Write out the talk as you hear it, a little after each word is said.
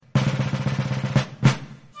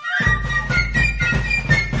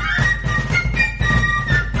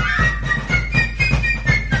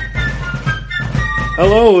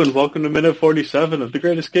Hello and welcome to Minute 47 of The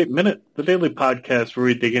Great Escape Minute, the daily podcast where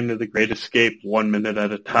we dig into the Great Escape 1 minute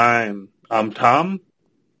at a time. I'm Tom.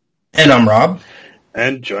 And I'm Rob.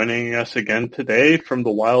 And joining us again today from the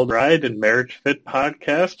Wild Ride and Marriage Fit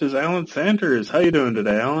podcast is Alan Sanders. How you doing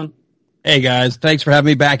today, Alan? Hey guys, thanks for having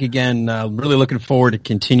me back again. Really looking forward to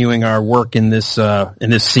continuing our work in this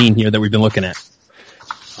scene here that we've been looking at.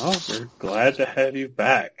 Oh, we're glad to have you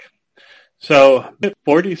back. So, Minute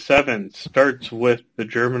 47 starts with the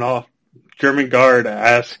German guard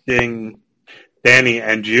asking Danny,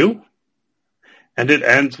 and you? And it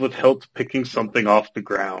ends with Hilt picking something off the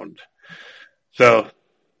ground. So,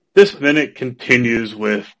 this minute continues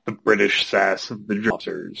with the British sass of the German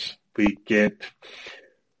officers.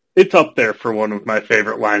 It's up there for one of my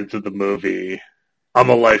favorite lines of the movie. I'm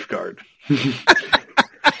a lifeguard.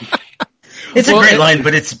 It's a great line,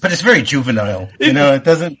 but it's very juvenile.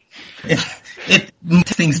 It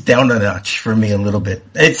moves things down a notch for me a little bit.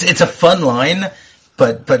 It's a fun line,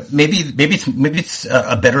 but maybe it's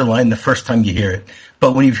a better line the first time you hear it.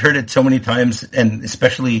 But when you've heard it so many times, and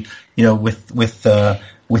especially with the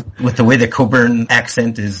way the Coburn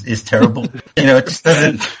accent is terrible, it just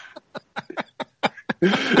doesn't.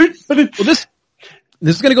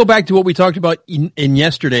 This is going to go back to what we talked about in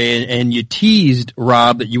yesterday, and you teased,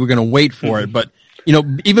 Rob, that you were going to wait for it. But,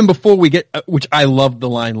 even before we get, which I love the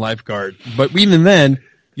line lifeguard, but even then,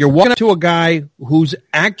 you're walking up to a guy who's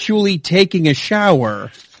actually taking a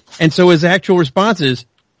shower, and so his actual response is,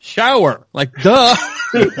 shower. Like, duh.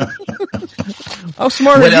 How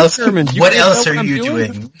smart are you Germans? What else are you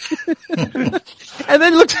doing? And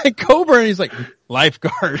then he looks at Coburn, and he's like,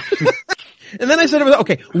 lifeguard. And then I said,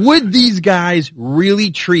 okay, would these guys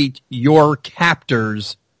really treat your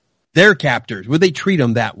captors, their captors? Would they treat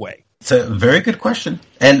them that way? It's a very good question.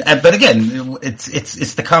 But again,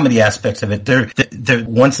 it's the comedy aspects of it. They're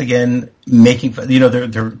once again making,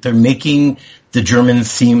 they're making the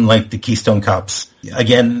Germans seem like the Keystone Cops.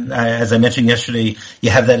 Again, as I mentioned yesterday, you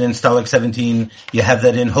have that in Stalag 17, you have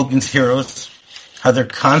that in Hogan's Heroes. How they're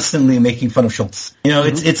constantly making fun of Schultz.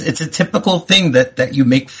 It's a typical thing that you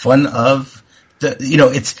make fun of.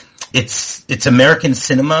 It's American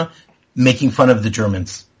cinema making fun of the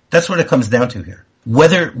Germans. That's what it comes down to here.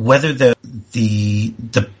 Whether the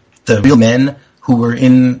real men who were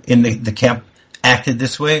in the camp acted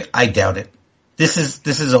this way, I doubt it. This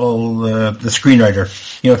is all the screenwriter,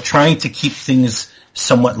 trying to keep things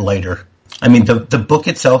somewhat lighter. I mean, the book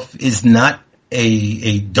itself is not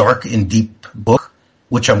a dark and deep book,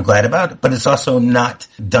 which I'm glad about, but it's also not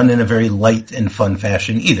done in a very light and fun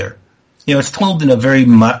fashion either. It's told in a very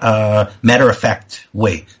matter-of-fact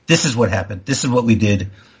way. This is what happened. This is what we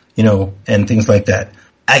did, and things like that.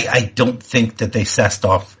 I don't think that they sassed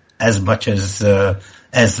off as much as the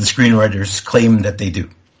screenwriters claim that they do.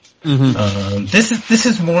 Mm-hmm. This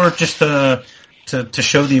is more just to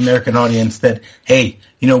show the American audience that, hey,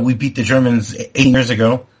 we beat the Germans 8 years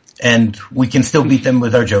ago, and we can still beat them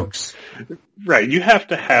with our jokes. Right. You have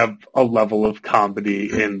to have a level of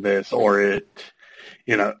comedy in this, or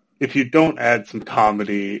if you don't add some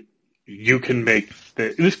comedy, you can make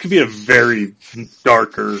this could be a very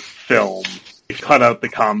darker film. You cut out the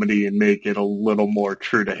comedy and make it a little more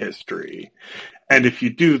true to history. And if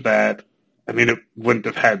you do that, it wouldn't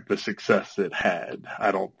have had the success it had,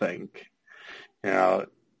 I don't think. Right,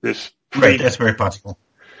 that's very possible.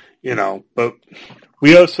 But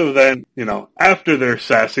we also then, after they're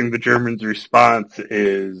sassing, the Germans' response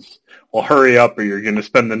is, well, hurry up or you're going to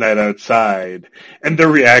spend the night outside. And their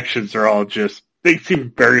reactions are all just, they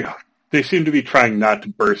seem to be trying not to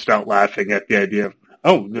burst out laughing at the idea of,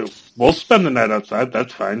 oh, no, we'll spend the night outside,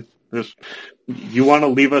 that's fine. You want to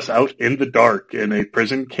leave us out in the dark in a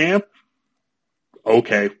prison camp?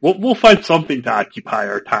 Okay, we'll find something to occupy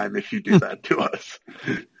our time if you do that to us.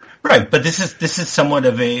 Right, but this is somewhat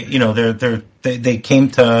of a they came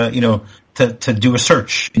to to do a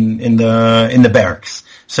search in the barracks.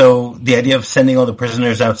 So the idea of sending all the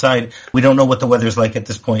prisoners outside, we don't know what the weather's like at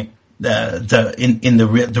this point.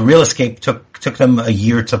 The real escape took them a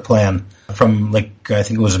year to plan, from I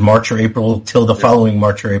think it was March or April till the following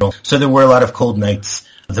March or April. So there were a lot of cold nights.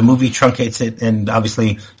 The movie truncates it, and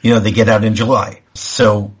obviously they get out in July.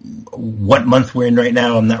 So what month we're in right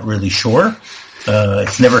now, I'm not really sure.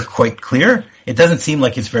 It's never quite clear. It doesn't seem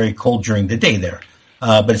like it's very cold during the day there.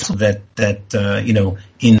 But it's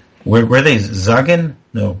in where were they? Zagen?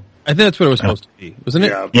 No. I think that's what it was supposed to be, wasn't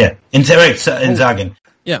it? Yeah. In Zagen.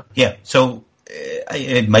 Yeah. Yeah. So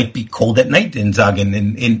it might be cold at night in Zagen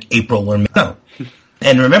in April or May. No.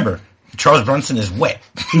 And remember, Charles Bronson is wet.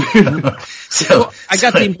 So I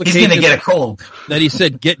got the implication he's going to get a cold. That he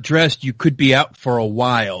said, get dressed, you could be out for a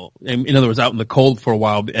while. In other words, out in the cold for a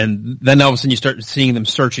while. And then all of a sudden you start seeing them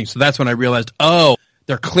searching. So that's when I realized, oh,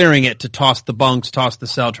 they're clearing it to toss the bunks, toss the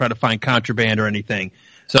cell, try to find contraband or anything.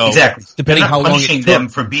 So exactly. Depending how long it took them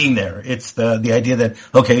for being there. It's the idea that,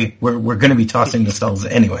 okay, we're going to be tossing the cells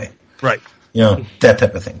anyway. Right. That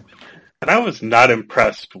type of thing. And I was not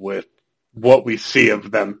impressed with what we see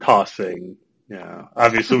of them tossing.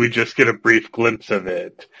 Obviously we just get a brief glimpse of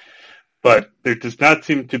it, but there does not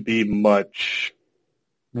seem to be much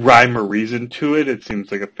rhyme or reason to it. It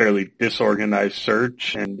seems like a fairly disorganized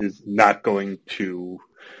search and is not going to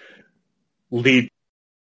lead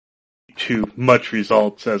to much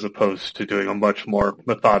results as opposed to doing a much more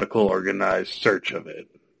methodical, organized search of it.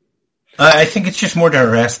 I think it's just more to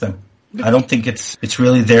harass them. I don't think it's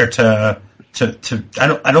really there to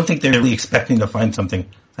I don't think they're really expecting to find something.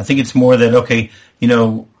 I think it's more that, okay,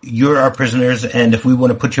 you're our prisoners, and if we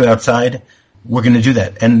want to put you outside, we're going to do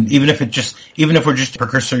that. And even if we're just a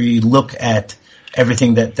cursory look at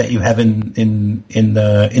everything that you have in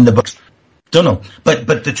the books, don't know.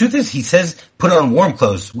 But the truth is, he says put on warm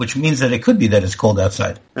clothes, which means that it could be that it's cold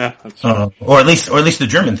outside. Yeah, that's right. Or at least the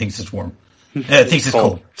German thinks it's warm. Thinks it's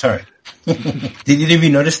cold. Sorry. Did you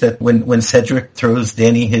notice that when Cedric throws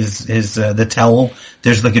Danny his the towel,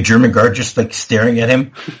 there's like a German guard just like staring at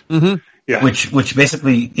him? Mm-hmm. Yeah. Which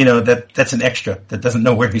basically, that's an extra that doesn't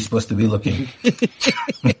know where he's supposed to be looking.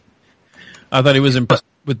 I thought he was impressed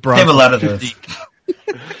with Bronson. They have a lot of those.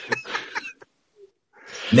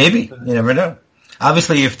 Maybe. You never know.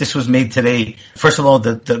 Obviously, if this was made today, first of all,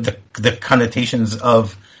 the connotations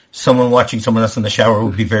of someone watching someone else in the shower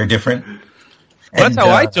would be very different. Well, that's how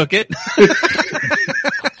I took it.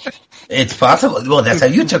 It's possible. Well, that's how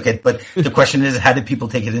you took it. But the question is, how did people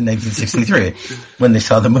take it in 1963 when they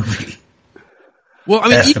saw the movie? Well, I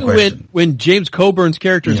mean, even when James Coburn's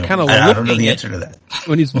character is kind of looking, I don't know the answer to that.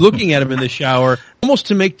 When he's looking at him in the shower, almost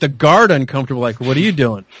to make the guard uncomfortable, like, what are you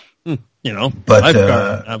doing? But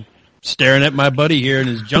I'm staring at my buddy here and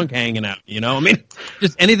his junk hanging out, I mean,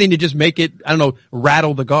 just anything to just make it, I don't know,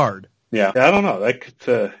 rattle the guard. Yeah, I don't know. That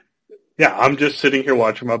could, I'm just sitting here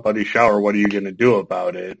watching my buddy shower. What are you going to do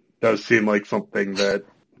about it? Does seem like something that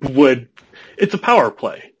it's a power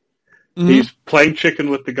play. Mm-hmm. He's playing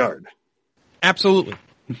chicken with the guard. Absolutely.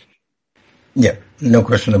 Yeah, no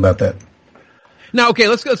question about that. Now, okay,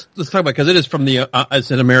 let's talk about, because it is from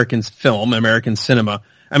it's an American film, American cinema.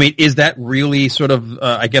 I mean, is that really sort of,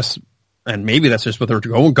 I guess, and maybe that's just what they're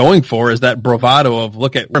going for, is that bravado of,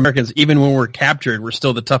 look at Americans, even when we're captured, we're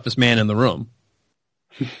still the toughest man in the room.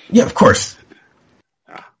 Yeah, of course.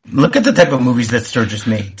 Look at the type of movies that Sturgis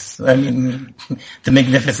makes. I mean, The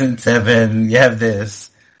Magnificent Seven, you have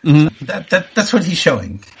this. Mm-hmm. That's what he's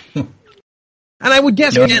showing. And I would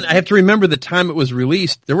guess, again, I have to remember the time it was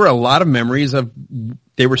released, there were a lot of memories of,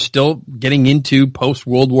 they were still getting into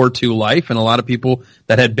post-World War II life, and a lot of people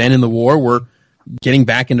that had been in the war were getting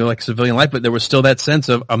back into like civilian life, but there was still that sense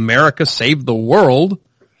of America saved the world.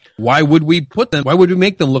 Why would we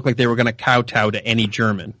make them look like they were going to kowtow to any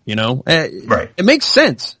German, Right. It makes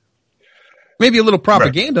sense. Maybe a little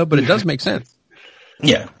propaganda, but it does make sense.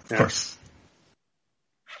 Yeah, of course.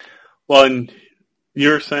 Well, and you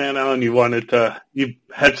were saying, Alan, you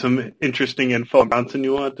had some interesting info on Bronson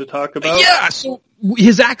you wanted to talk about? Yeah, so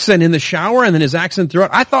his accent in the shower and then his accent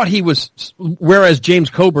throughout, I thought he was, whereas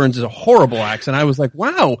James Coburn's is a horrible accent, I was like,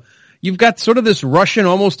 wow, you've got sort of this Russian,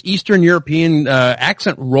 almost Eastern European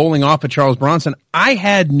accent rolling off of Charles Bronson. I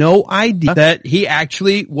had no idea that he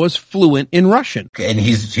actually was fluent in Russian. And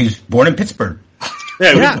he's born in Pittsburgh.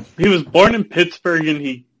 Yeah. He was born in Pittsburgh,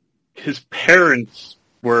 and his parents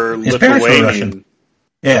were Lithuanian.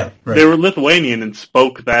 Yeah, right. They were Lithuanian and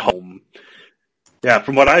spoke that home. Yeah,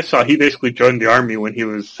 from what I saw, he basically joined the army when he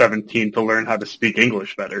was 17 to learn how to speak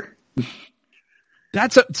English better.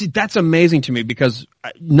 That's amazing to me, because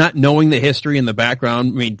not knowing the history and the background,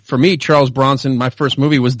 I mean, for me, Charles Bronson, my first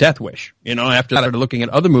movie was Death Wish. After that, I started looking at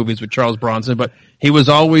other movies with Charles Bronson, but he was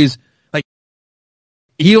always like,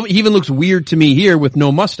 he even looks weird to me here with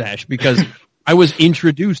no mustache, because I was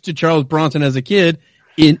introduced to Charles Bronson as a kid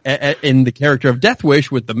in the character of Death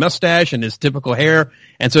Wish with the mustache and his typical hair.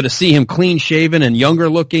 And so to see him clean shaven and younger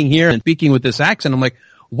looking here and speaking with this accent, I'm like,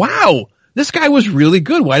 wow, this guy was really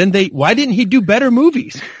good. Why didn't he do better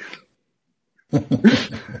movies?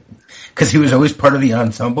 Because he was always part of the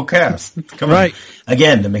ensemble cast. Come on.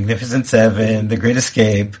 Again, The Magnificent Seven, The Great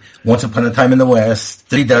Escape, Once Upon a Time in the West,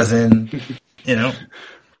 3 Dozen,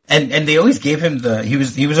 And they always gave him he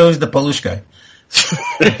was always the Polish guy.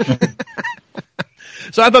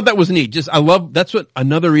 So I thought that was neat. That's what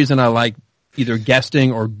another reason I like either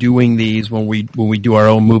guesting or doing these when we do our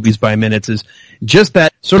own movies by minutes is just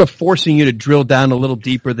that sort of forcing you to drill down a little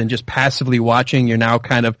deeper than just passively watching. You're now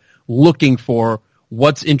kind of looking for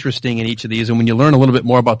what's interesting in each of these. And when you learn a little bit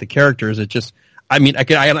more about the characters, it just, I mean, I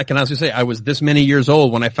can honestly say I was this many years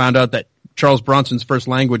old when I found out that Charles Bronson's first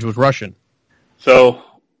language was Russian. So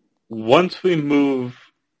once we move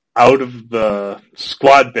out of the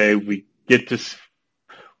squad bay, we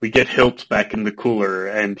get Hilt back in the cooler,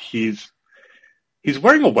 and he's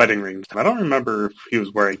wearing a wedding ring. I don't remember if he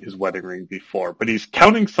was wearing his wedding ring before, but he's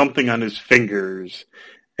counting something on his fingers,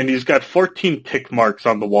 and he's got 14 tick marks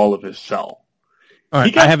on the wall of his cell. All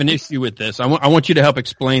right, I have an issue with this. I want you to help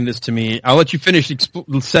explain this to me. I'll let you finish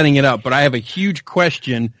setting it up, but I have a huge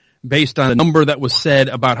question based on the number that was said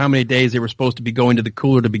about how many days they were supposed to be going to the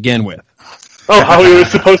cooler to begin with. Oh, how he was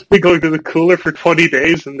supposed to be going to the cooler for 20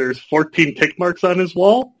 days and there's 14 tick marks on his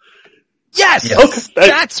wall? Yes! Okay,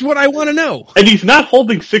 that's what I want to know. And he's not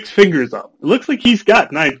holding 6 fingers up. It looks like he's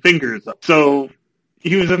got 9 fingers up. So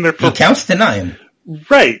he was in there for... He counts to 9.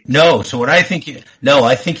 Right. No, so what I think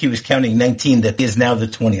he was counting 19, that is now the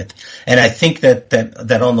 20th. And I think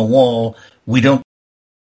that on the wall, we don't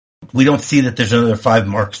see that there's another 5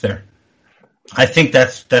 marks there. I think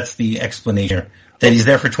that's the explanation. That he's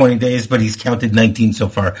there for 20 days, but he's counted 19 so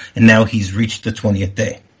far, and now he's reached the 20th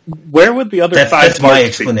day. Where would the other 5 marks be? That's my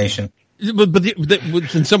explanation. But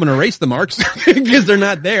can someone erase the marks because they're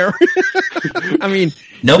not there? I mean,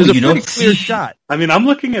 no, there's you a pretty don't clear see. shot. I mean, I'm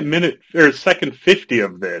looking at second 50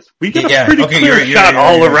 of this. We get a pretty clear shot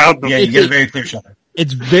all around the. Yeah, you get a very clear shot.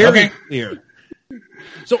 It's very clear.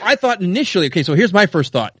 So I thought initially, okay, so here's my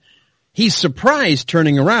first thought. He's surprised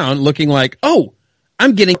turning around, looking like, oh,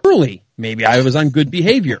 I'm getting early. Maybe I was on good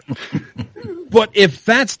behavior. But if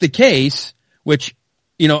that's the case, which,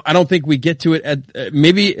 I don't think we get to it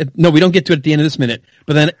we don't get to it at the end of this minute,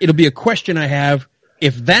 but then it'll be a question I have.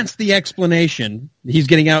 If that's the explanation, he's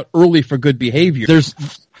getting out early for good behavior.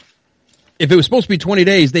 If it was supposed to be 20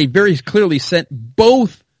 days, they very clearly sent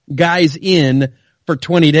both guys in for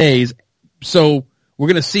 20 days. So we're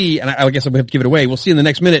going to see, and I guess I'm going to have to give it away. We'll see in the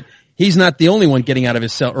next minute. He's not the only one getting out of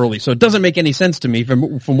his cell early. So it doesn't make any sense to me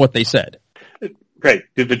from what they said. Right.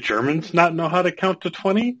 Did the Germans not know how to count to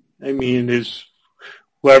 20? I mean, is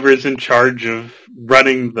whoever is in charge of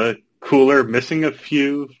running the cooler missing a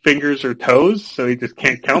few fingers or toes, so he just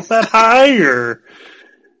can't count that high? Or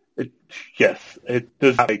yes, it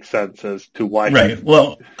does not make sense as to why. Right.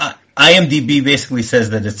 Well, IMDb basically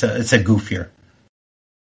says that it's a goof here.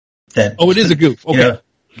 It is a goof. Okay.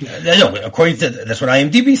 No, according to that's what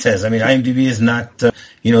IMDb says. I mean, IMDb is not the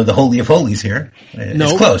holy of holies here.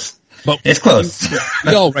 It's close. But it's close.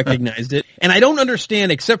 We all recognized it. And I don't understand,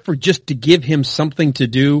 except for just to give him something to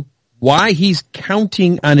do, why he's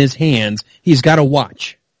counting on his hands. He's got a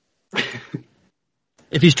watch.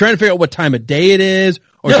 If he's trying to figure out what time of day it is,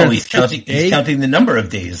 he's counting the number of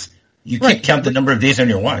days. You can't count the number of days on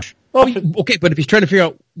your watch. Oh, okay, but if he's trying to figure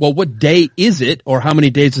out, well, what day is it, or how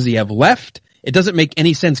many days does he have left? It doesn't make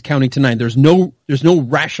any sense counting to 9. There's no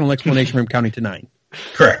rational explanation for him counting to 9.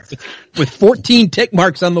 Correct. With 14 tick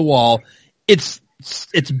marks on the wall, it's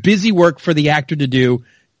busy work for the actor to do.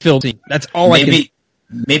 Filthy. That's all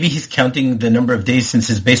Maybe he's counting the number of days since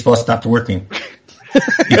his baseball stopped working.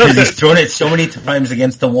 Because he's thrown it so many times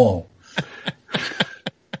against the wall.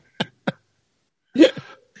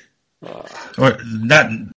 Or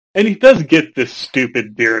not. And he does get this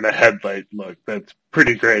stupid deer in a headlight look. That's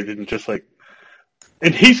pretty great.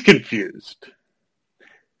 And he's confused.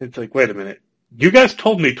 It's like, wait a minute. You guys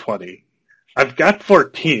told me 20. I've got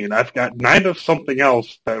 14. I've got 9 of something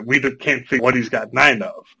else that we can't figure what he's got 9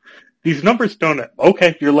 of. These numbers don't...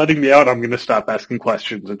 Okay, you're letting me out. I'm going to stop asking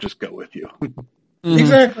questions and just go with you.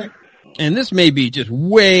 Exactly. And this may be just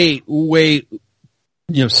way,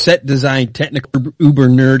 set design, technical uber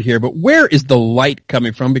nerd here, but where is the light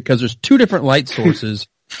coming from? Because there's 2 different light sources.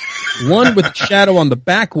 One with shadow on the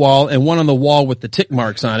back wall and one on the wall with the tick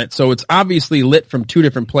marks on it. So it's obviously lit from 2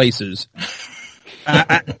 different places.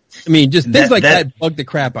 I mean, just things like that bugged the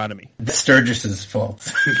crap out of me. That's Sturgis's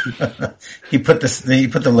fault. He put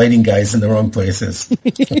the lighting guys in the wrong places.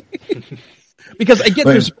 Because I get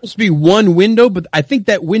there's supposed to be one window, but I think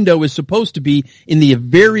that window is supposed to be in the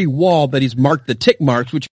very wall that he's marked the tick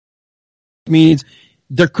marks, which means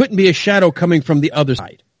there couldn't be a shadow coming from the other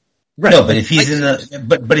side. Right. No, but if he's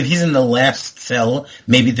if he's in the last cell,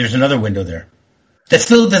 maybe there's another window there. That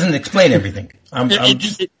still doesn't explain everything.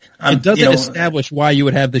 It doesn't establish why you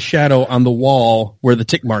would have the shadow on the wall where the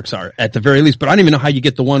tick marks are, at the very least. But I don't even know how you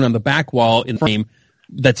get the one on the back wall in frame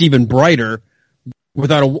that's even brighter.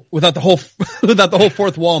 without the whole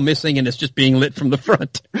fourth wall missing, and it's just being lit from the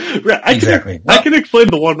front. Right, Exactly. I can explain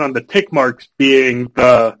the one on the tick marks being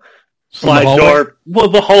the slide the door,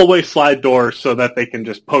 the hallway slide door, so that they can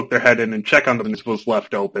just poke their head in and check on them. This was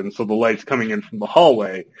left open, so the light's coming in from the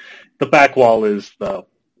hallway. The back wall is the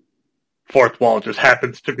fourth wall, just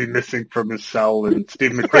happens to be missing from his cell, and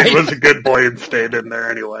Steve McQueen was a good boy and stayed in there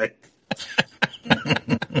anyway.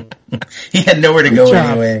 He had nowhere to go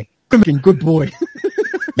anyway. Good boy.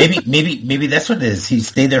 Maybe that's what it is. He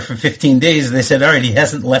stayed there for 15 days, and they said, all right, he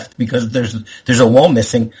hasn't left because there's a wall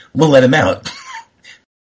missing. We'll let him out.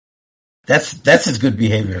 That's his good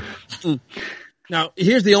behavior. Now,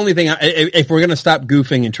 here's the only thing. If we're going to stop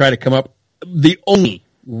goofing and try to come up, the only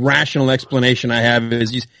rational explanation I have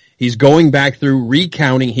is he's going back through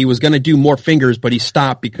recounting. He was going to do more fingers, but he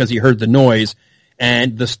stopped because he heard the noise.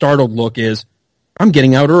 And the startled look is, I'm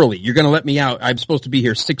getting out early. You're going to let me out. I'm supposed to be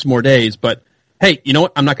here 6 more days, but hey, you know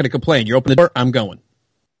what? I'm not going to complain. You open the door, I'm going.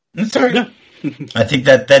 That's all right. Yeah. I think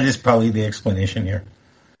that is probably the explanation here.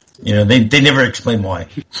 You know, they never explain why.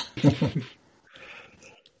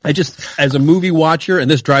 I just, as a movie watcher,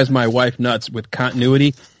 and this drives my wife nuts with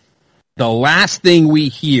continuity, the last thing we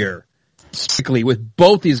hear, strictly with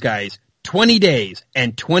both these guys, 20 days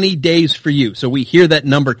and 20 days for you. So we hear that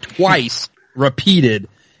number twice repeated.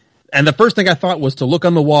 And the first thing I thought was to look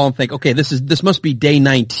on the wall and think, okay, this must be day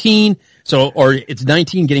 19. Or it's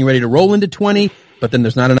 19 getting ready to roll into 20, but then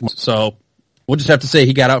there's not enough. So we'll just have to say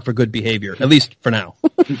he got out for good behavior, at least for now.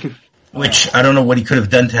 Which I don't know what he could have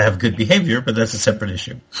done to have good behavior, but that's a separate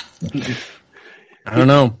issue. I don't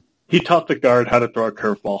know. He taught the guard how to throw a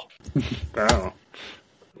curveball. I don't know.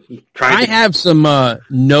 I have some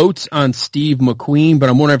notes on Steve McQueen, but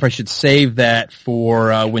I'm wondering if I should save that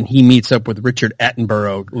for when he meets up with Richard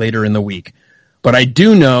Attenborough later in the week. But I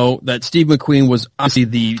do know that Steve McQueen was obviously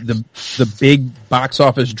the big box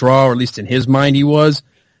office draw, or at least in his mind he was,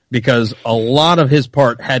 because a lot of his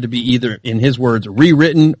part had to be either, in his words,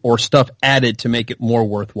 rewritten or stuff added to make it more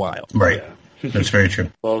worthwhile. Right. Yeah. That's very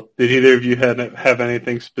true. Well, did either of you have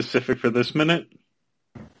anything specific for this minute?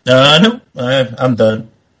 No. I'm done.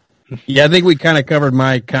 Yeah, I think we kind of covered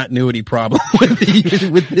my continuity problem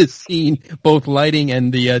with this scene, both lighting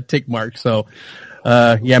and the tick mark. So,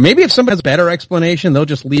 maybe if somebody has a better explanation, they'll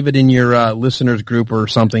just leave it in your listeners group or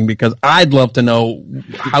something, because I'd love to know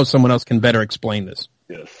how someone else can better explain this.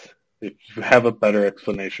 Yes. If you have a better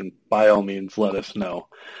explanation, by all means, let us know.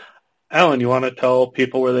 Alan, you want to tell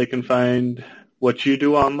people where they can find what you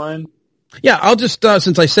do online? Yeah, I'll just,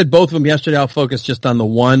 since I said both of them yesterday, I'll focus just on the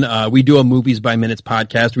one. We do a Movies by Minutes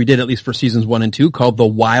podcast. We did at least for seasons 1 and 2, called The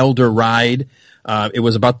Wilder Ride. It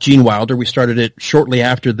was about Gene Wilder. We started it shortly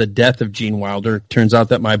after the death of Gene Wilder. Turns out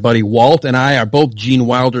that my buddy Walt and I are both Gene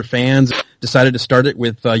Wilder fans. Decided to start it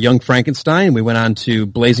with Young Frankenstein. We went on to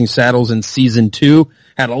Blazing Saddles in season 2.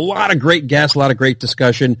 Had a lot of great guests, a lot of great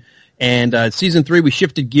discussion. And season 3, we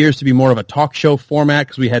shifted gears to be more of a talk show format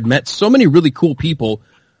because we had met so many really cool people.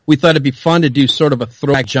 We thought it'd be fun to do sort of a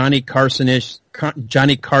throwback Johnny Carson-esque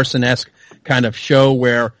kind of show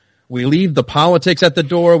where we leave the politics at the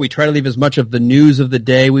door. We try to leave as much of the news of the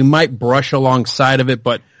day. We might brush alongside of it,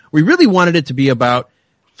 but we really wanted it to be about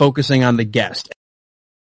focusing on the guest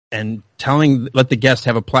and let the guest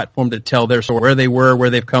have a platform to tell their story, where they were, where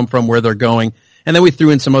they've come from, where they're going. And then we threw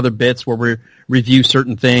in some other bits where we review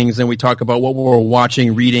certain things and we talk about what we're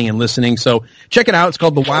watching, reading, and listening. So check it out. It's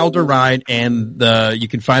called The Wilder Ride, and you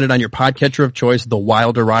can find it on your podcatcher of choice, The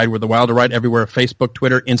Wilder Ride. We're The Wilder Ride everywhere: Facebook,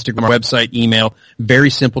 Twitter, Instagram, website, email. Very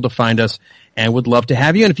simple to find us, and would love to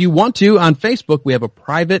have you. And if you want to, on Facebook, we have a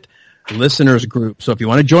private listeners group. So if you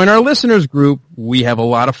want to join our listeners group, we have a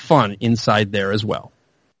lot of fun inside there as well.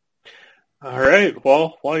 All right.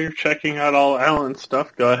 Well, while you're checking out all Alan's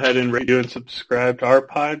stuff, go ahead and review and subscribe to our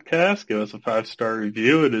podcast. Give us a 5-star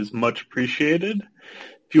review. It is much appreciated.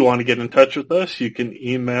 If you want to get in touch with us, you can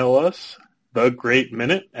email us,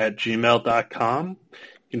 thegreatminute@gmail.com.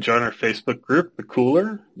 You can join our Facebook group, The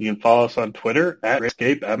Cooler. You can follow us on Twitter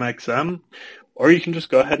 @EscapeMXM, or you can just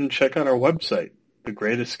go ahead and check out our website,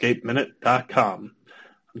 thegreatescapeminute.com.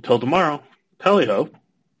 Until tomorrow, tally-ho.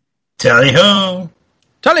 Tally-ho.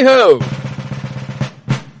 Tally-ho!